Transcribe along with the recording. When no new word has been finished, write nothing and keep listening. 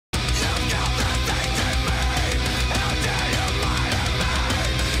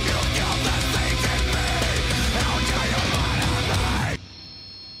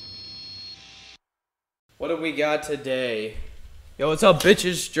do we got today? Yo, what's up,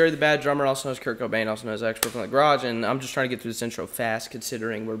 bitches? Jerry the Bad Drummer, also known as Kurt Cobain, also known as Expert from the Garage, and I'm just trying to get through this intro fast,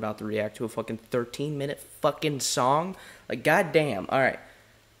 considering we're about to react to a fucking 13-minute fucking song. Like, goddamn. All right.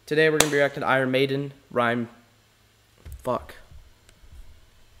 Today we're gonna be reacting to Iron Maiden, Rime. Fuck.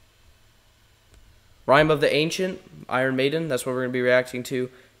 Rime of the Ancient, Iron Maiden. That's what we're gonna be reacting to.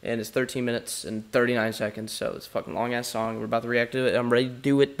 And it's 13 minutes and 39 seconds, so it's a fucking long-ass song. We're about to react to it. I'm ready to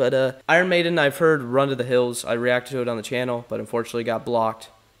do it, but, Iron Maiden, I've heard Run to the Hills. I reacted to it on the channel, but unfortunately got blocked.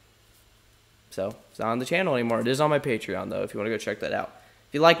 So, it's not on the channel anymore. It is on my Patreon, though, if you want to go check that out.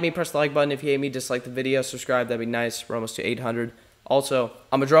 If you like me, press the like button. If you hate me, dislike the video. Subscribe, that'd be nice. We're almost to 800. Also,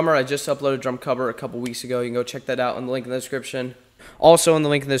 I'm a drummer. I just uploaded a drum cover a couple weeks ago. You can go check that out in the link in the description. Also, in the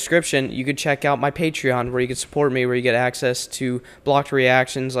link in the description, you can check out my Patreon, where you can support me, where you get access to blocked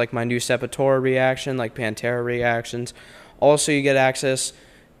reactions, like my new Sepultura reaction, like Pantera reactions. Also, you get access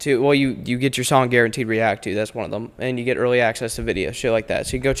to, well, you get your song guaranteed react to. That's one of them. And you get early access to videos, shit like that.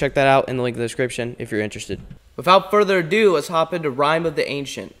 So you can go check that out in the link in the description if you're interested. Without further ado, let's hop into Rime of the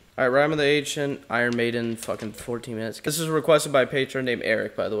Ancient. All right, Rime of the Ancient, Iron Maiden, fucking 14 minutes. This is requested by a patron named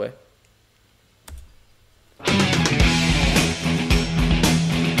Eric, by the way.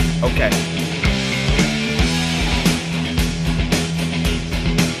 Okay.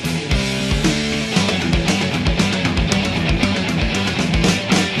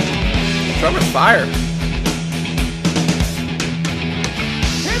 Drummer's fire.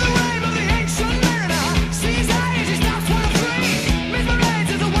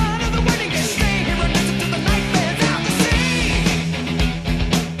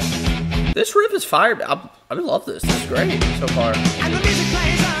 This riff is fire. I love this. This is great so far. And the music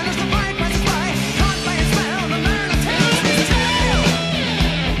plays on as the mind passes by. Caught by its spell, the learner tells his tale.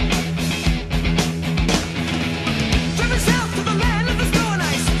 Driven south to the land of the snow and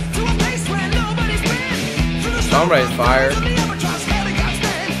ice, to a place where nobody's been. Through the songwriting fire.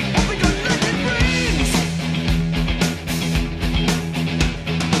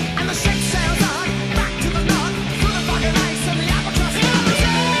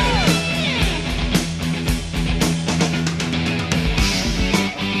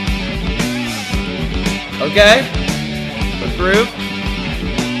 Okay, the groove.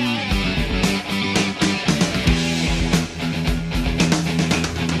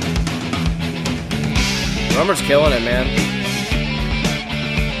 Drummer's killing it, man.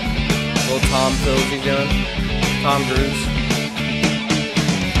 Little Tom fills he's doing. Tom grooves.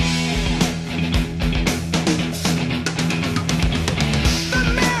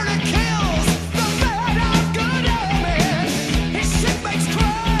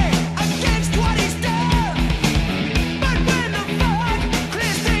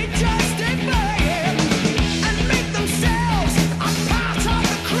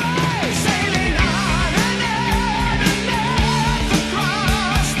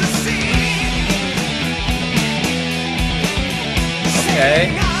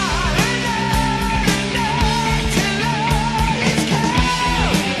 Okay.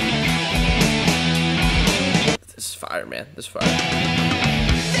 This is fire, man. This is fire.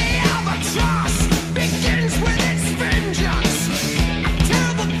 The albatross begins with its vengeance. A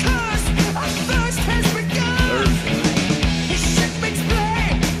terrible curse of thirst has begun. His shipmates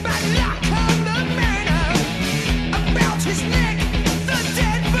play bad luck on the mariner. About his neck, the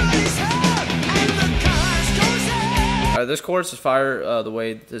dead body's hurt, and the curse goes out. This chorus is fire, the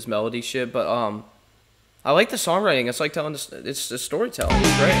way this melody shit, but I like the songwriting. It's like telling this, it's a storytelling.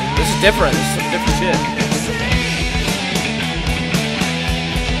 It's great. This is different. This is some different shit.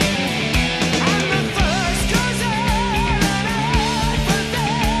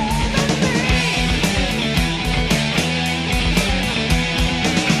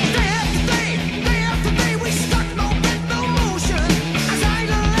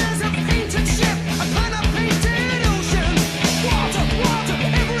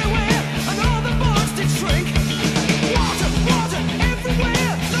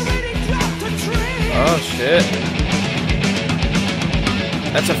 Oh shit.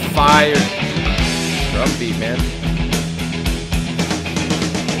 That's a fire drum beat, man.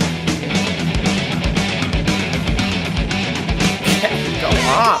 Go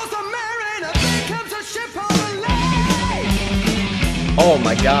off. Oh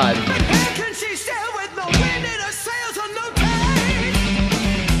my god.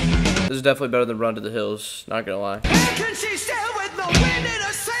 This is definitely better than Run to the Hills, not gonna lie.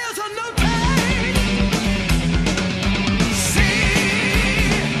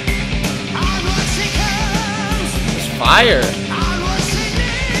 Fire!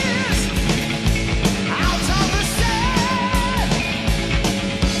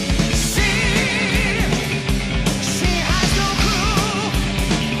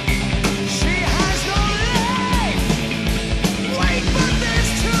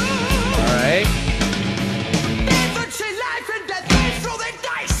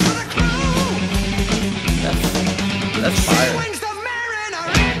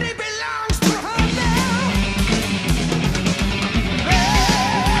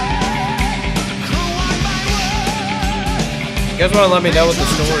 guys want to let me know what the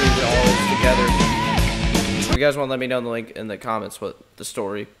story all is together, if you guys want to let me know in the link in the comments what the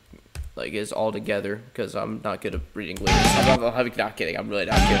story like is all together, because I'm not good at reading lyrics. I'm not kidding. I'm really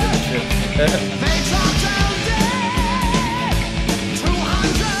not good at this shit.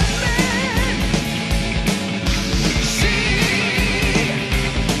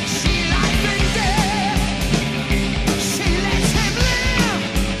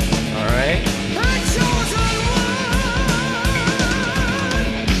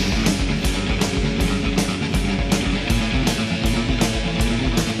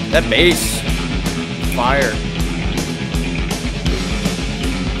 That bass, fire.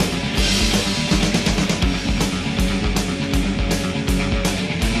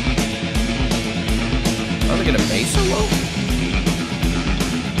 Are we gonna bass solo?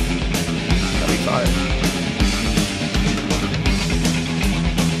 That'd be fire.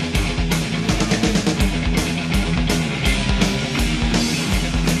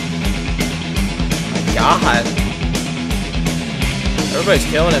 My God. Everybody's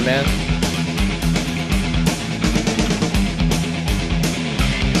killing it, man.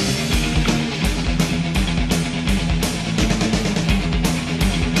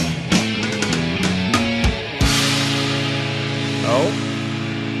 Oh?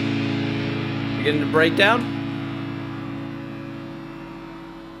 You getting the breakdown?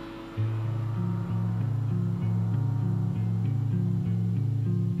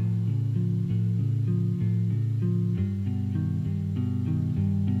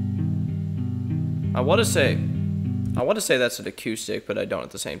 I want to say that's an acoustic, but I don't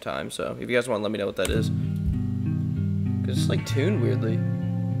at the same time. So if you guys want to let me know what that is, because it's like tuned weirdly.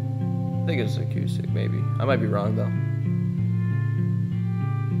 I think it's acoustic, maybe. I might be wrong though.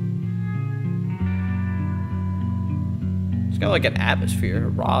 It's got like an atmosphere, a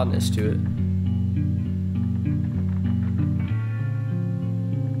rawness to it.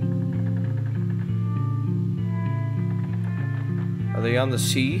 Are they on the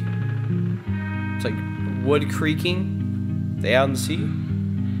sea? It's like wood creaking. They out in the sea? One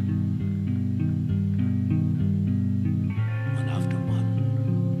after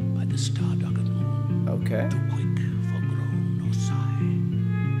one, by the star-darkened moon. Okay. Too quick for groan or sigh.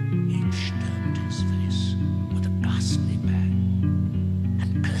 Each turned his face with a ghastly bang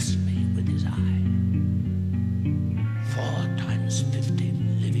and cursed me with his eye. 4 times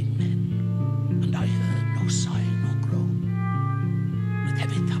 15 living men, and I heard no sigh nor groan. With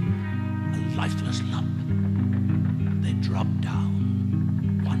heavy thump, a lifeless lump, they dropped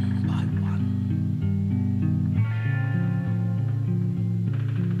down, one by one.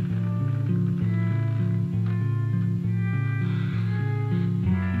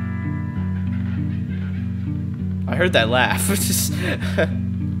 I heard that laugh. It's just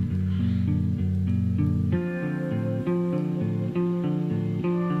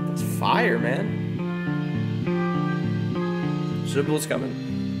it's fire, man. Zibble's coming.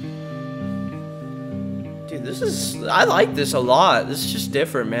 Dude, I like this a lot. This is just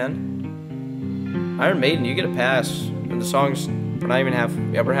different, man. Iron Maiden, you get a pass. And the song's, we're not even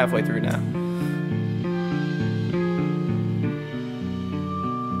we're halfway through now.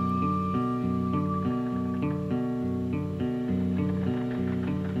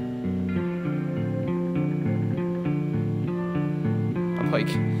 I'm like,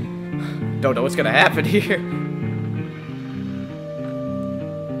 don't know what's gonna happen here.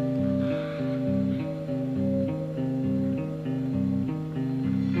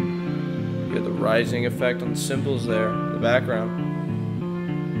 Rising effect on the cymbals there in the background.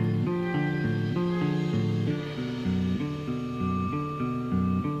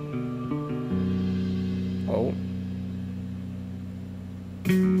 Oh.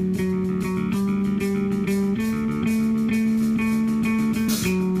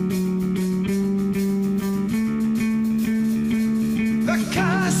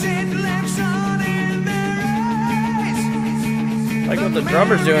 I like what the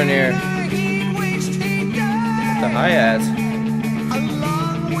drummer's doing here. The hi-hats.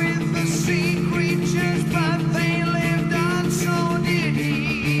 Along with the sea creatures, but they lived on, so did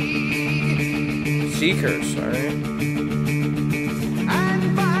he. Seekers, alright.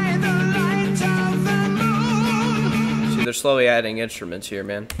 And by the light of the moon. See, they're slowly adding instruments here,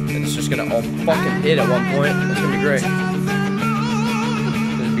 man. And it's just gonna all fucking hit at one point. That's gonna be great.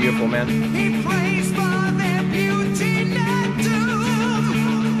 This is beautiful, man. He prays for their beauty not doom.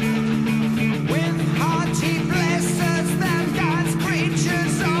 With heart he blesses them, God's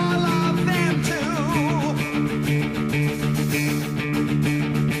creatures, all of them too.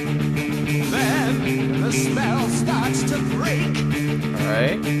 Then the spell starts to break.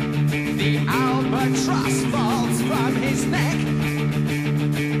 Alright. The albatross falls from his neck.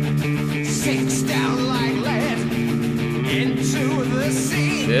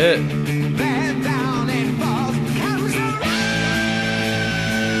 shit.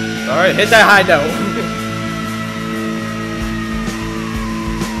 Alright, hit that high note.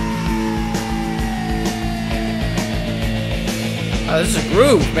 Oh, this is a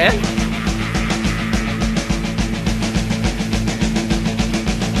groove, man.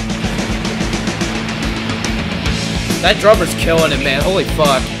 That drummer's killing it, man. Holy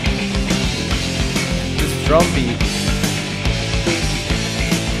fuck. This drum beat.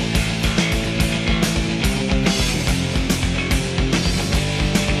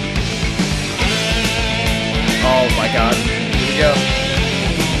 Oh my god. Here we go.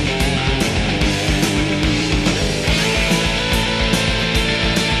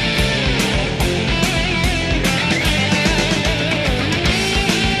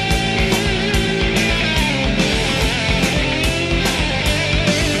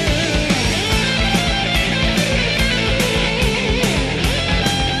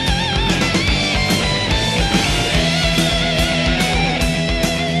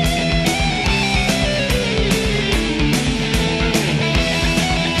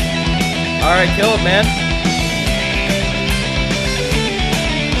 Alright, kill it, man.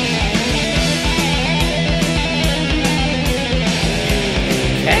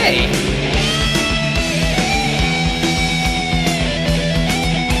 Okay.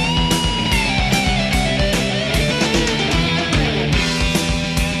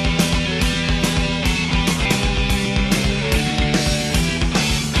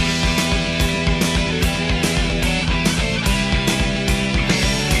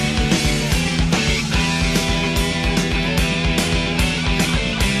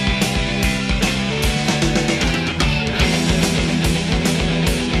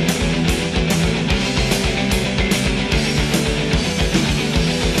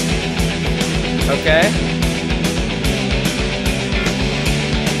 Okay.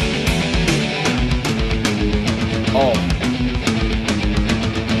 Oh.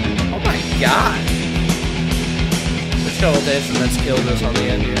 Oh my god. Let's go with this and let's kill this on the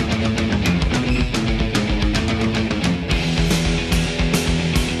end here.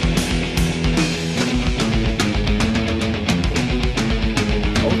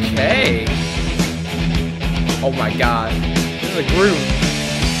 Okay. Oh my god. This is a groove.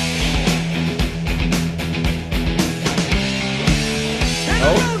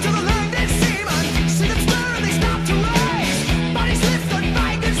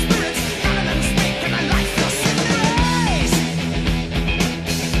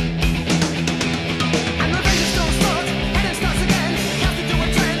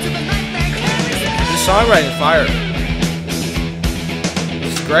 Songwriting fire.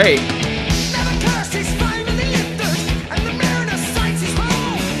 This is great.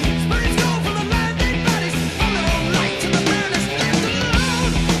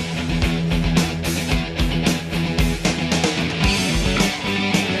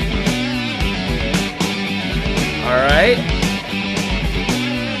 All right.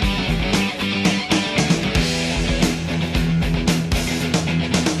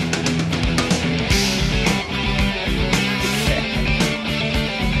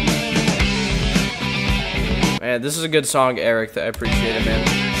 Man, this is a good song, Eric. I appreciate it, man.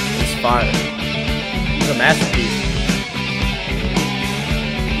 It's fire. It's a masterpiece.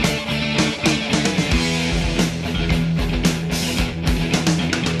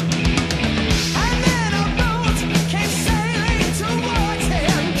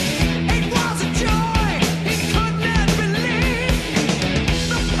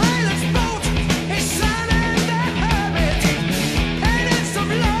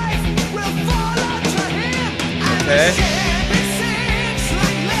 Okay.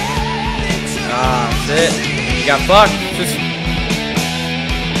 Ah, shit. You got fucked. Just...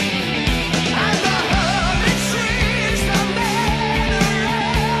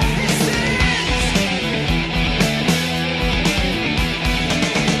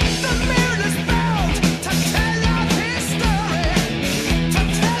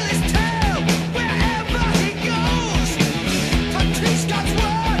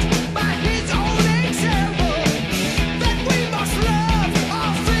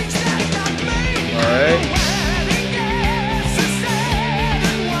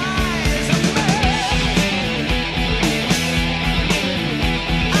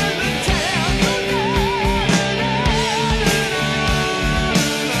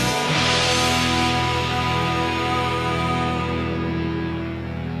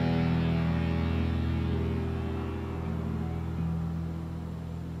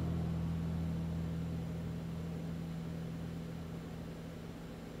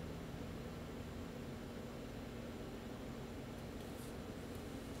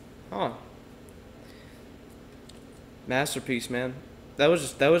 Huh. Masterpiece, man. That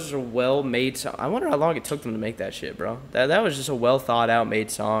was just a well-made song. I wonder how long it took them to make that shit, bro. That was just a well thought out made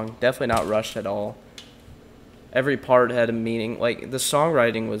song. Definitely not rushed at all. Every part had a meaning. Like the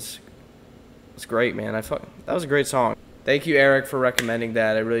songwriting was great, man. That was a great song. Thank you, Eric, for recommending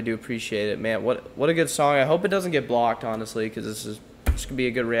that. I really do appreciate it, man. What a good song. I hope it doesn't get blocked, honestly, because this could be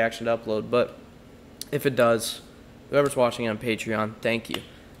a good reaction to upload. But if it does, whoever's watching on Patreon, thank you.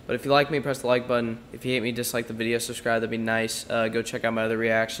 But if you like me, press the like button. If you hate me, dislike the video, subscribe. That'd be nice. Go check out my other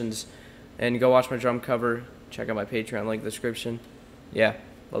reactions. And go watch my drum cover. Check out my Patreon link in the description. Yeah,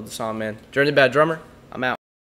 love the song, man. Journey Bad Drummer, I'm out.